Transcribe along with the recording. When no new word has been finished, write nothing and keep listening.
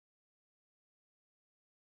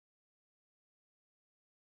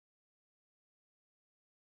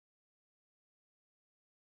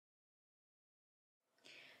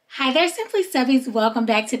Hi there, Simply Subbies. Welcome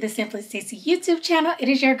back to the Simply Stacy YouTube channel. It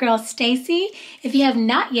is your girl, Stacy. If you have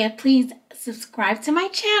not yet, please subscribe to my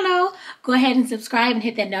channel. Go ahead and subscribe and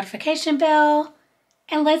hit that notification bell.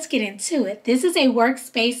 And let's get into it. This is a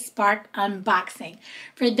Workspace Spark unboxing.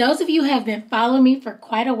 For those of you who have been following me for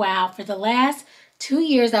quite a while, for the last 2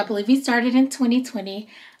 years, I believe we started in 2020,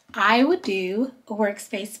 I would do a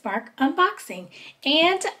Workspace Spark unboxing,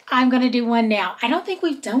 and I'm going to do one now. I don't think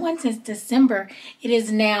we've done one since December. It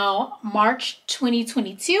is now March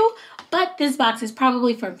 2022, but this box is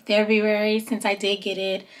probably from February since I did get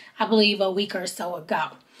it, I believe, a week or so ago.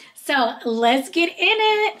 So let's get in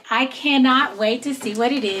it. I cannot wait to see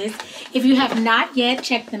what it is. If you have not yet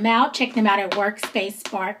checked them out at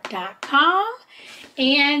workspacespark.com.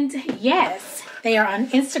 And yes, they are on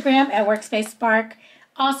Instagram at Workspace Spark.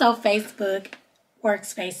 Also Facebook,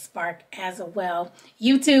 Workspace Spark as well.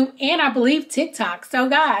 YouTube, and I believe TikTok. So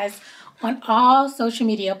guys, on all social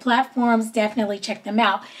media platforms, definitely check them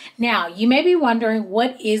out. Now, you may be wondering,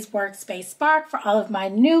 what is Workspace Spark? For all of my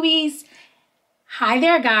newbies, hi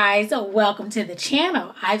there guys, welcome to the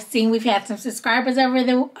channel. I've seen we've had some subscribers over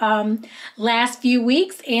the last few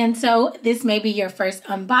weeks, and so this may be your first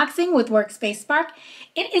unboxing with Workspace Spark.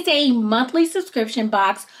 It is a monthly subscription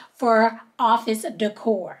box for office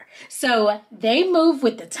decor. So they move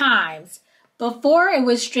with the times. Before, it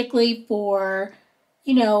was strictly for,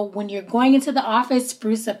 you know, when you're going into the office,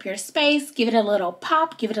 spruce up your space, give it a little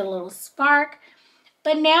pop, give it a little spark.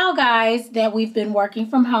 But now, guys, that we've been working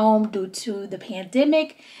from home due to the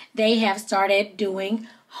pandemic, they have started doing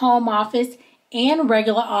home office and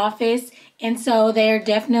regular office. And so they're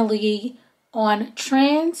definitely on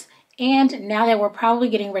trends. And now that we're probably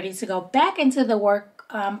getting ready to go back into the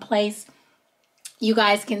workplace, you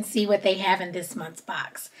guys can see what they have in this month's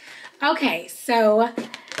box. Okay, so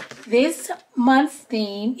this month's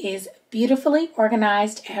theme is beautifully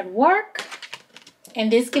organized at work.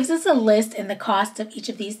 And this gives us a list and the cost of each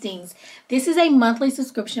of these things. This is a monthly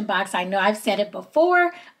subscription box. I know I've said it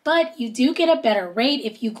before, but you do get a better rate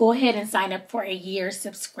if you go ahead and sign up for a year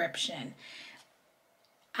subscription.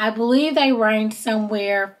 I believe they range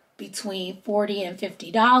somewhere between $40 and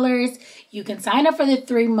 $50. You can sign up for the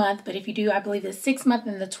 3-month, but if you do, I believe the 6-month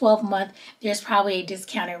and the 12-month, there's probably a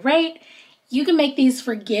discounted rate. You can make these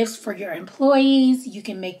for gifts for your employees. You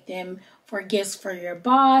can make them for gifts for your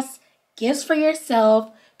boss, gifts for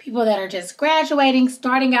yourself, people that are just graduating,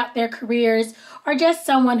 starting out their careers, or just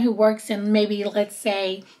someone who works in maybe, let's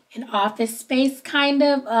say, an office space kind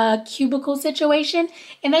of cubicle situation,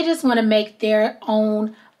 and they just want to make their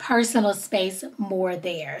own personal space more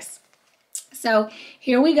theirs. So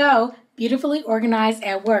here we go, beautifully organized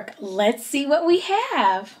at work. Let's see what we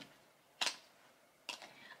have.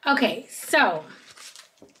 Okay, so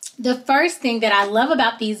the first thing that I love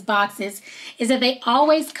about these boxes is that they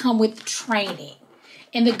always come with training.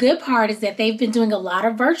 And the good part is that they've been doing a lot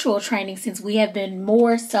of virtual training since we have been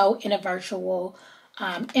more so in a virtual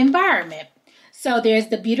environment. So there's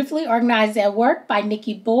the Beautifully Organized at Work by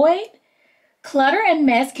Nikki Boyd. Clutter and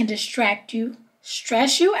mess can distract you,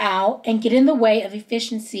 stress you out, and get in the way of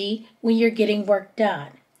efficiency when you're getting work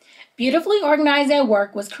done. Beautifully Organized at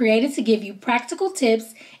Work was created to give you practical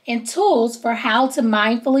tips and tools for how to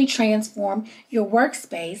mindfully transform your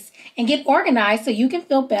workspace and get organized so you can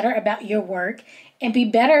feel better about your work and be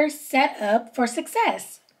better set up for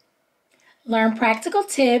success. Learn practical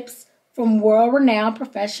tips from world-renowned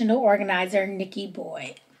professional organizer Nikki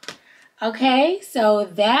Boyd. Okay, so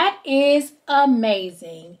that is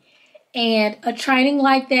amazing. And a training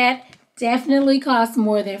like that definitely costs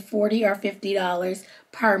more than $40 or $50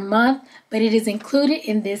 per month, but it is included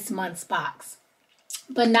in this month's box.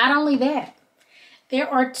 But not only that, there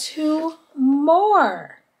are 2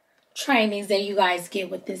 more trainings that you guys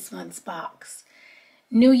get with this month's box.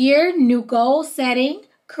 New Year, New Goal Setting,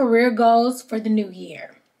 Career Goals for the New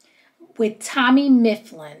Year with Tommy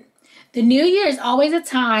Mifflin. The new year is always a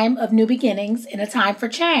time of new beginnings and a time for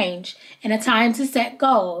change and a time to set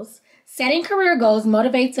goals. Setting career goals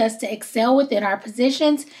motivates us to excel within our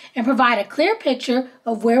positions and provide a clear picture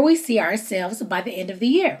of where we see ourselves by the end of the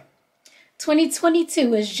year.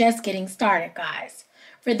 2022 is just getting started, guys.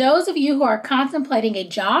 For those of you who are contemplating a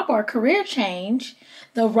job or career change,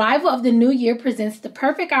 the arrival of the new year presents the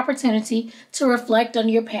perfect opportunity to reflect on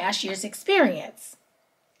your past year's experience.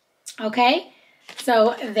 Okay?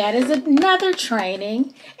 So that is another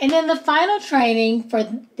training. And then the final training for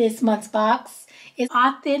this month's box is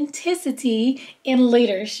Authenticity in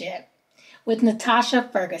Leadership with Natasha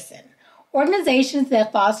Ferguson. Organizations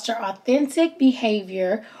that foster authentic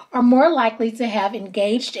behavior are more likely to have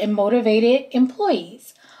engaged and motivated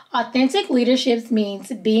employees. Authentic leadership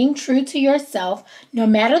means being true to yourself no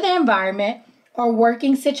matter the environment or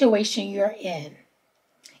working situation you're in.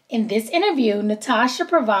 In this interview, Natasha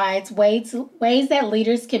provides ways that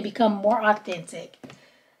leaders can become more authentic.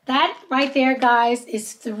 That right there, guys,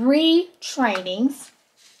 is 3 trainings.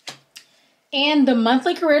 And the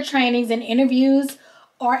monthly career trainings and interviews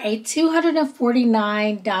are a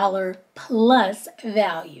 $249 plus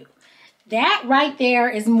value. That right there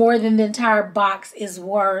is more than the entire box is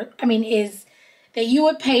worth. Is that you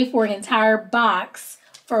would pay for an entire box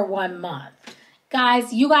for 1 month.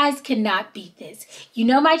 Guys, you guys cannot beat this. You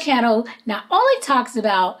know my channel not only talks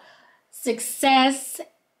about success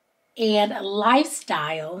and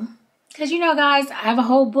lifestyle, because you know guys, I have a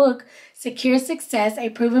whole book, Secure Success, A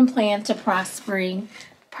Proven Plan to Prospering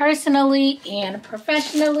Personally and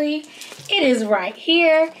Professionally. It is right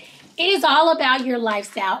here. It is all about your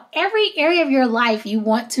lifestyle. Every area of your life you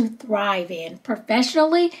want to thrive in,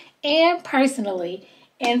 professionally and personally.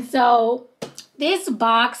 And so this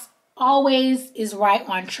box always is right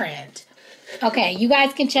on trend. Okay, you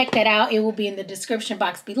guys can check that out. It will be in the description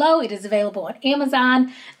box below. It is available on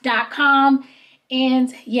Amazon.com.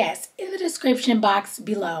 And yes, in the description box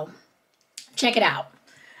below. Check it out.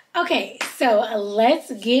 Okay, so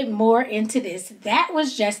let's get more into this. That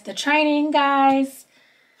was just the training, guys.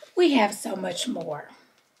 We have so much more.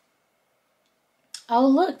 Oh,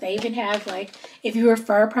 look, they even have, like, if you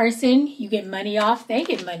refer a person, you get money off. They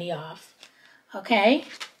get money off. Okay.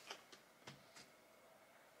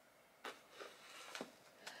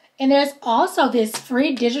 And there's also this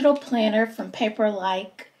free digital planner from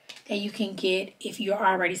Paperlike that you can get if you're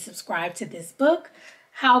already subscribed to this book.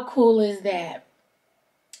 How cool is that?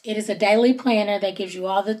 It is a daily planner that gives you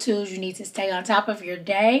all the tools you need to stay on top of your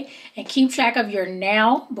day and keep track of your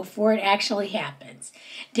now before it actually happens.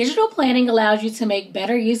 Digital planning allows you to make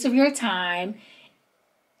better use of your time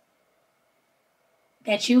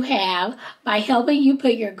that you have by helping you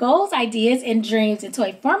put your goals, ideas, and dreams into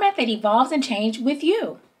a format that evolves and changes with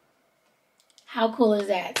you. How cool is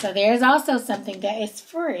that? So there's also something that is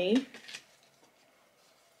free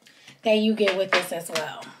that you get with this as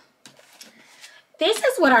well. This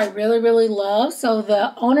is what I really, really love. So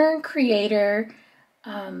the owner and creator,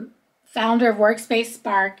 founder of Workspace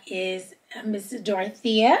Spark is Miss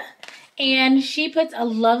Dorothea. And she puts a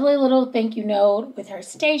lovely little thank you note with her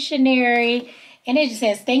stationery. And it just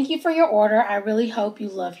says, thank you for your order. I really hope you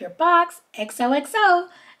love your box. XOXO.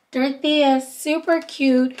 Dorothea, super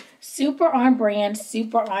cute, super on brand,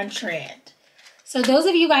 super on trend. So those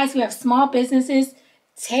of you guys who have small businesses,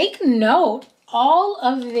 take note. All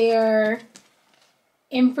of their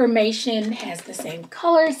information has the same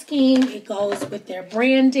color scheme. It goes with their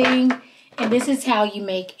branding. And this is how you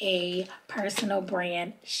make a personal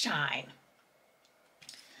brand shine.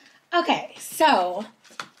 Okay, so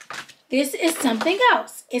this is something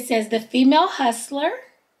else. It says The Female Hustler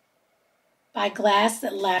by Glass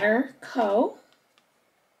Ladder Co.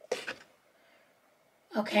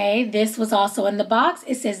 Okay, this was also in the box.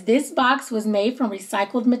 It says this box was made from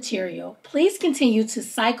recycled material. Please continue to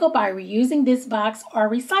cycle by reusing this box or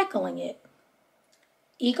recycling it.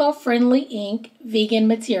 Eco-friendly ink, vegan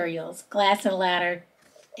materials, Glass and Ladder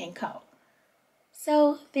 & Co.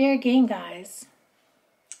 So there again, guys,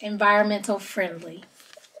 environmental friendly.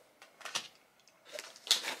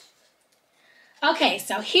 Okay,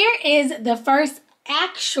 so here is the first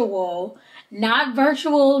actual, not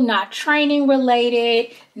virtual, not training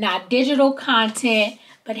related, not digital content,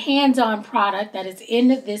 but hands-on product that is in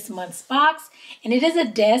this month's box. And it is a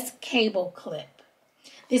desk cable clip.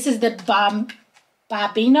 This is the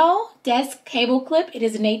Bobino desk cable clip. It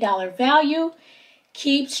is an $8 value.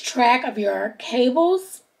 Keeps track of your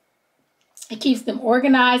cables. It keeps them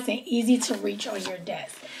organized and easy to reach on your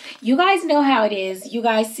desk. You guys know how it is. You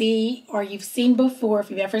guys see, or you've seen before,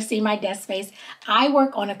 if you've ever seen my desk space, I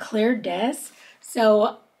work on a clear desk.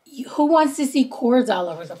 So who wants to see cords all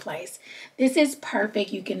over the place? This is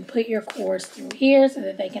perfect. You can put your cords through here so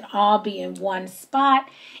that they can all be in one spot.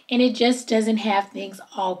 And it just doesn't have things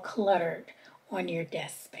all cluttered on your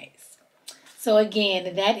desk space. So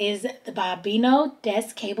again, that is the Bobino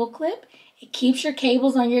desk cable clip. It keeps your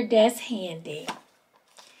cables on your desk handy.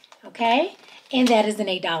 Okay? And that is an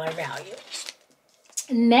 $8 value.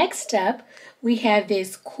 Next up, we have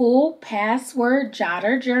this cool password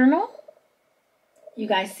jotter journal. You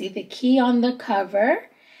guys see the key on the cover.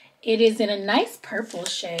 It is in a nice purple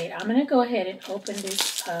shade. I'm going to go ahead and open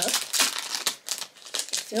this up.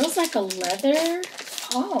 It feels like a leather.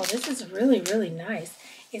 Oh, this is really, really nice.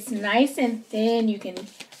 It's nice and thin. You can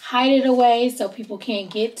hide it away so people can't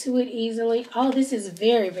get to it easily. Oh, this is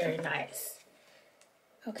very, very nice.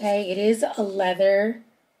 Okay, it is a leather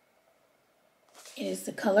It is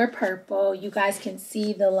the color purple. You guys can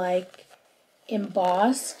see the like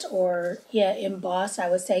embossed, or yeah, embossed I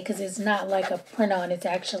would say, because it's not like a print on. It's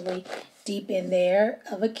actually deep in there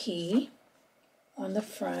of a key on the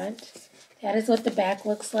front. That is what the back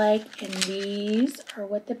looks like, and these are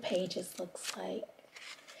what the pages looks like.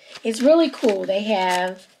 It's really cool. They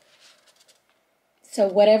have, so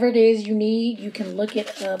whatever it is you need, you can look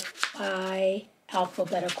it up by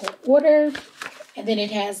alphabetical order. And then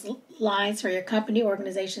it has lines for your company,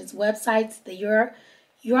 organizations, websites, the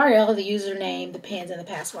URL, the username, the pins, and the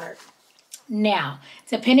password. Now,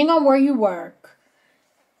 depending on where you work,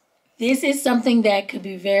 this is something that could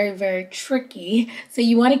be very, very tricky. So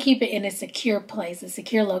you want to keep it in a secure place, a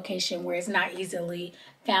secure location where it's not easily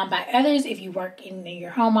found by others. If you work in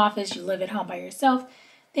your home office, you live at home by yourself,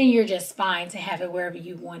 then you're just fine to have it wherever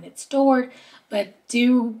you want it stored. But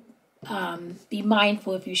do be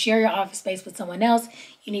mindful, if you share your office space with someone else,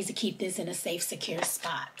 you need to keep this in a safe, secure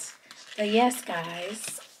spot. But yes,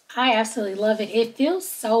 guys, I absolutely love it. It feels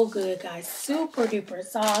so good, guys. Super duper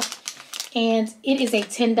soft. And it is a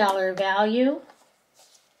 $10 value.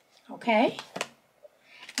 Okay.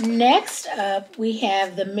 Next up, we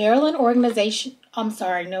have the Maryland organization. I'm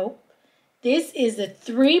sorry, no. This is the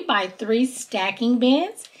 3x3 stacking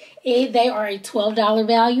bins. They are a $12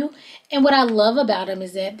 value. And what I love about them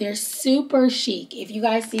is that they're super chic. If you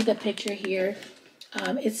guys see the picture here,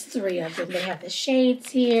 it's 3 of them. They have the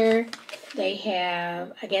shades here. They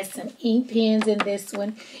have, I guess, some ink pens in this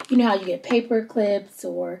one. You know how you get paper clips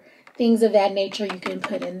or things of that nature you can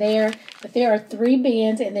put in there. But there are 3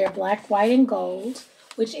 bins, and they're black, white, and gold,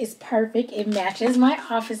 which is perfect. It matches my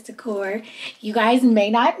office decor. You guys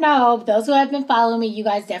may not know. Those who have been following me, you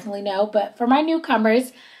guys definitely know. But for my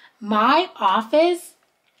newcomers, my office,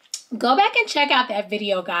 go back and check out that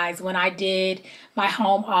video, guys, when I did my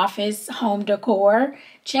home office, home decor.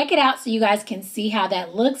 Check it out so you guys can see how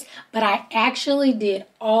that looks. But I actually did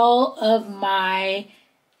all of my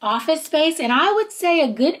office space, and I would say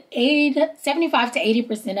a good 75 to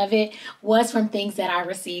 80% of it was from things that I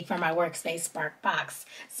received from my Workspace Spark box.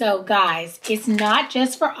 So guys, it's not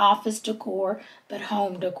just for office decor, but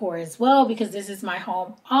home decor as well, because this is my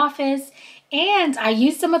home office, and I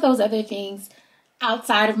use some of those other things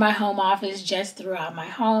outside of my home office just throughout my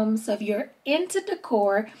home. So if you're into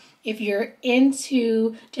decor, if you're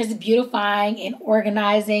into just beautifying and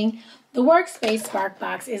organizing, the Workspace Spark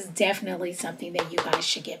Box is definitely something that you guys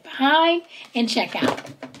should get behind and check out.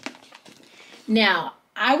 Now,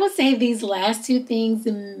 I will say these last 2 things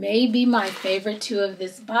may be my favorite 2 of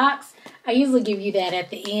this box. I usually give you that at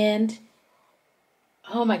the end.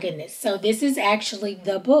 Oh my goodness. So this is actually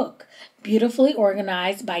the book, Beautifully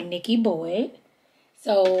Organized by Nikki Boyd.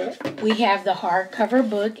 So we have the hardcover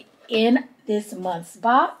book in this month's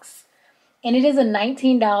box, and it is a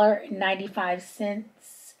 $19.95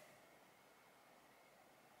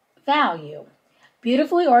 value.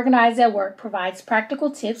 Beautifully Organized at Work provides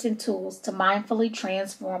practical tips and tools to mindfully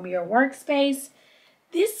transform your workspace.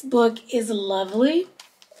 This book is lovely.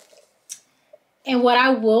 And what I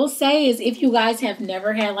will say is, if you guys have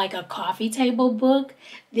never had like a coffee table book,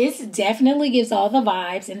 this definitely gives all the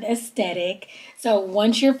vibes and the aesthetic. So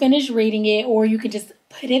once you're finished reading it, or you can just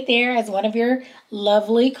put it there as one of your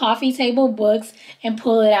lovely coffee table books and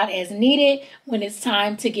pull it out as needed when it's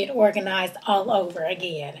time to get organized all over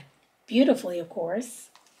again. Beautifully, of course.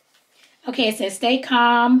 Okay, it says stay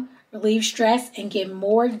calm, relieve stress, and get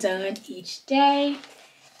more done each day.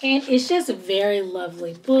 And it's just a very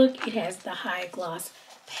lovely book. It has the high gloss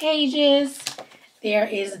pages. There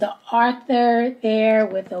is the author there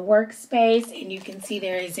with the workspace, and you can see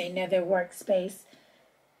there is another workspace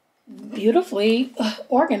beautifully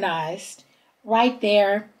organized right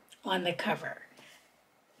there on the cover.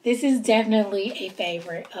 This is definitely a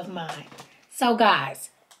favorite of mine. So guys,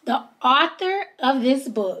 the author of this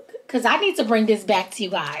book, because I need to bring this back to you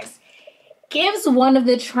guys, gives one of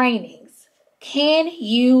the trainings. Can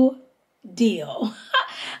you deal?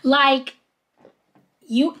 Like,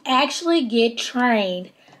 you actually get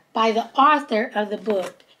trained by the author of the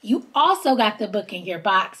book. You also got the book in your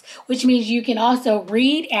box, which means you can also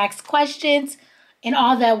read, ask questions, and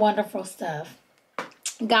all that wonderful stuff.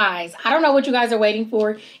 Guys, I don't know what you guys are waiting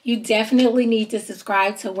for. You definitely need to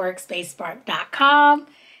subscribe to workspacespark.com.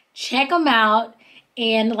 Check them out.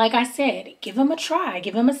 And like I said, give them a try.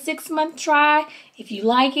 Give them a 6-month try. If you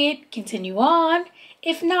like it, continue on.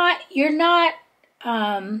 If not, you're not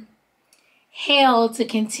held to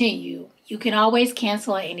continue. You can always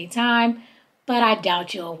cancel at any time, but I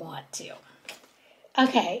doubt you'll want to.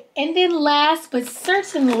 Okay, and then last but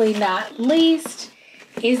certainly not least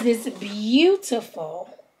is this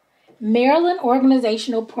beautiful Maryland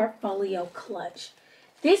Organizational Portfolio Clutch.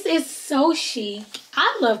 This is so chic.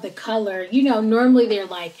 I love the color. You know, normally they're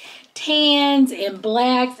like tans and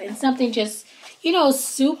blacks and something just, you know,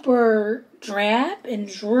 super drab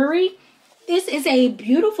and dreary. This is a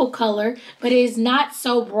beautiful color, but it is not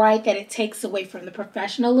so bright that it takes away from the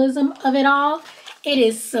professionalism of it all. It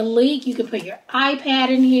is sleek. You can put your iPad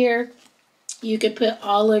in here. You can put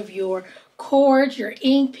all of your cords, your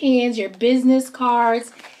ink pens, your business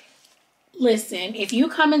cards. Listen, if you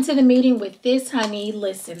come into the meeting with this, honey,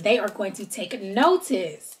 listen, they are going to take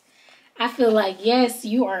notice. I feel like, yes,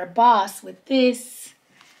 you are a boss with this.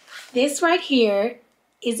 This right here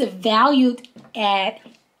is valued at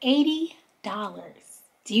 $80.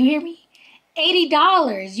 Do you hear me?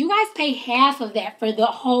 $80. You guys pay half of that for the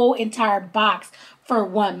whole entire box for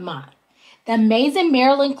 1 month. The Amazing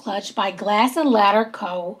Maryland Clutch by Glass and Ladder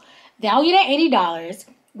Co., valued at $80,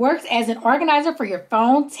 works as an organizer for your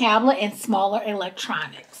phone, tablet, and smaller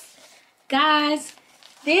electronics. Guys,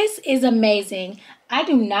 this is amazing. I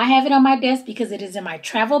do not have it on my desk because it is in my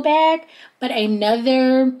travel bag, but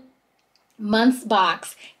another month's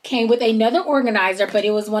box came with another organizer, but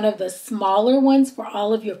it was one of the smaller ones for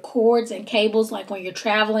all of your cords and cables, like when you're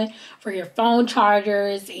traveling, for your phone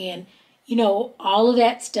chargers and, you know, all of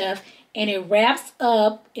that stuff. And it wraps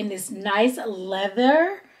up in this nice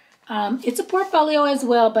leather. It's a portfolio as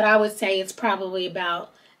well, but I would say it's probably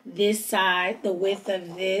about this side, the width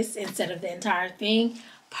of this, instead of the entire thing.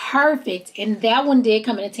 Perfect. And that one did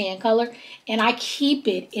come in a tan color, and I keep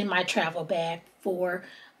it in my travel bag for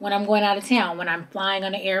when I'm going out of town, when I'm flying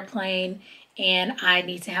on an airplane and I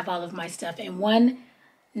need to have all of my stuff in one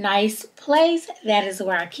nice place. That is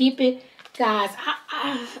where I keep it. Guys,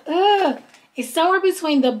 it's somewhere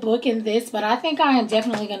between the book and this, but I think I am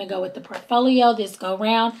definitely going to go with the portfolio this go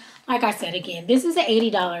round. Like I said, again, this is an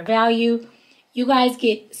 $80 value. You guys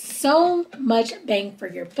get so much bang for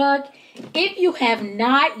your buck. If you have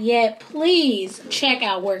not yet, please check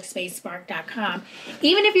out workspacespark.com.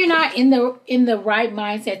 Even if you're not in the right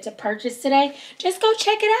mindset to purchase today, just go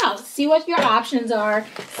check it out. See what your options are.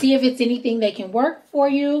 See if it's anything they can work for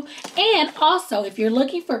you. And also, if you're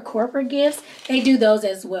looking for corporate gifts, they do those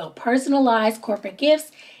as well. Personalized corporate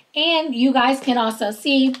gifts. And you guys can also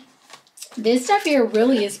see this stuff here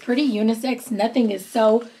really is pretty unisex. Nothing is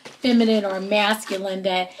so feminine or masculine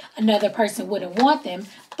that another person wouldn't want them.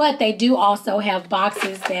 But they do also have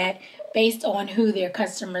boxes that, based on who their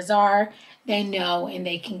customers are, they know and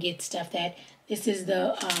they can get stuff that this is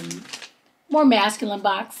the more masculine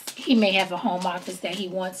box. He may have a home office that he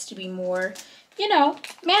wants to be more, you know,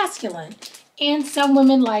 masculine. And some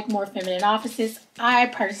women like more feminine offices. I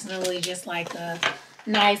personally just like a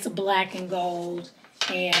nice black and gold,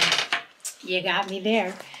 and you got me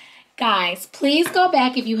there. Guys, please go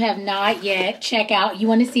back if you have not yet. Check out, you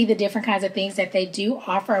want to see the different kinds of things that they do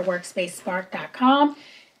offer at workspacespark.com.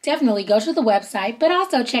 Definitely go to the website, but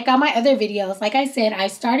also check out my other videos. Like I said, I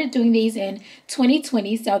started doing these in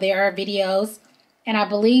 2020, so there are videos, and I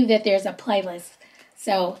believe that there's a playlist.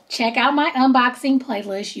 So check out my unboxing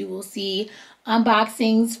playlist. You will see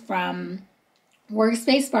unboxings from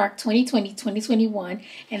Workspace Spark 2020, 2021,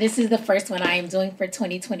 and this is the first one I am doing for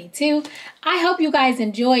 2022. I hope you guys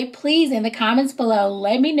enjoyed. Please, in the comments below,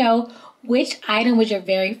 let me know which item was your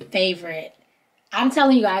very favorite. I'm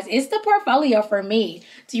telling you guys, it's the portfolio for me.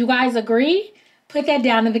 Do you guys agree? Put that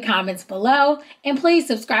down in the comments below, and please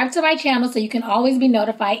subscribe to my channel so you can always be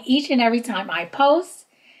notified each and every time I post.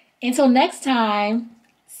 Until next time,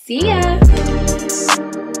 see ya!